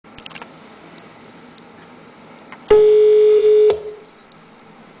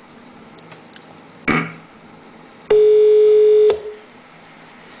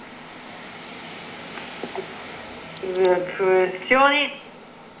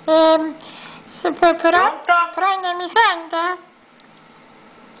Pronto, mi sente?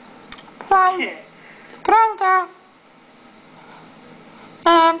 Pronto?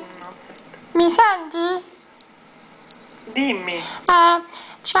 Mi senti? Dimmi.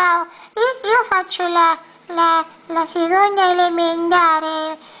 Ciao, io faccio la seconda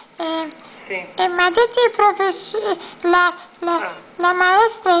elementare Sì. e mi ha detto il professore, la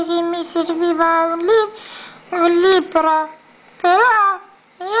maestra che mi serviva un libro, però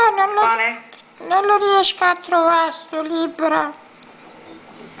io Quale? non lo riesco a trovare sto libro.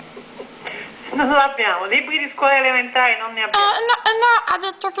 Non l'abbiamo, libri di scuola elementare non ne abbiamo. No, ha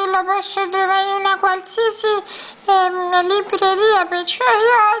detto che lo posso trovare in una qualsiasi libreria, perciò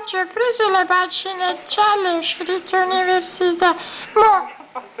io oggi ho preso le pagine gialle e ho scritto università.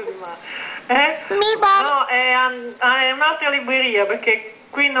 Mi pare... No, è un'altra libreria perché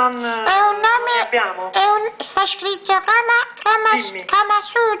qui non ne abbiamo. Sta scritto Dimmi.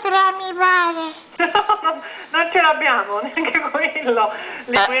 Kamasutra, mi pare. No, non ce l'abbiamo, neanche quello.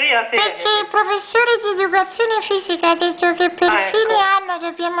 Libreria seria. Perché il professore di educazione fisica ha detto che per fine Ecco. anno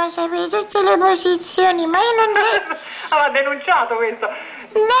dobbiamo sapere tutte le posizioni, ma io non so... Allora, denunciato questo.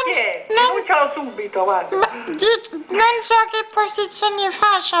 Chi è? Denuncialo subito, guarda. Non so che posizioni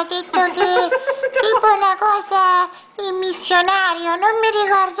faccia, ha detto che tipo una cosa il missionario, non mi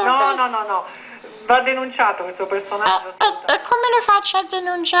ricordo bene. No. Va denunciato questo personaggio. E come lo faccio a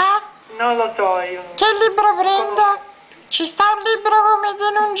denunciare? Non lo so io. Che libro prendo? Ci sta un libro come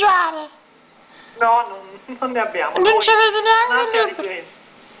denunciare? No, non ne abbiamo. Non ci avete neanche un libro?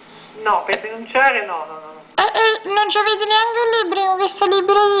 No, per denunciare no. Non ci avete neanche un libro in questa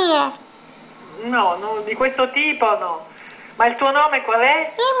libreria? No, di questo tipo no. Ma il tuo nome qual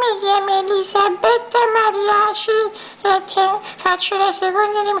è? Io mi chiamo Elisabetta Mariaci e faccio la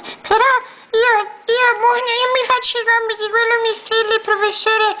seconda però io mi faccio i compiti, quello mi strilla il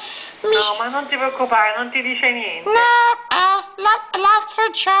professore. No, ma non ti preoccupare, non ti dice niente. No, l'altro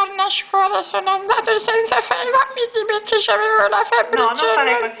giorno a scuola sono andato senza fare i compiti perché c'avevo la febbre. No, non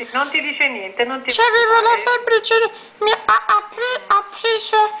fare così, non ti dice niente, non ti c'avevo preoccupare. La febbre, ha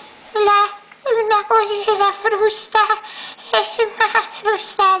preso una cosa, la frusta e mi ha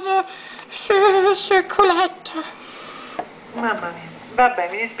frustato sul culetto. Mamma mia, vabbè,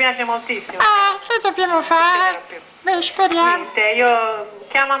 mi dispiace moltissimo. Che dobbiamo fare? Beh, speriamo. Niente, io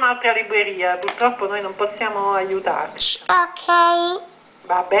chiamo un'altra libreria, purtroppo noi non possiamo aiutarti. Ok.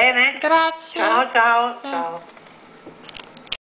 Va bene? Grazie. Ciao.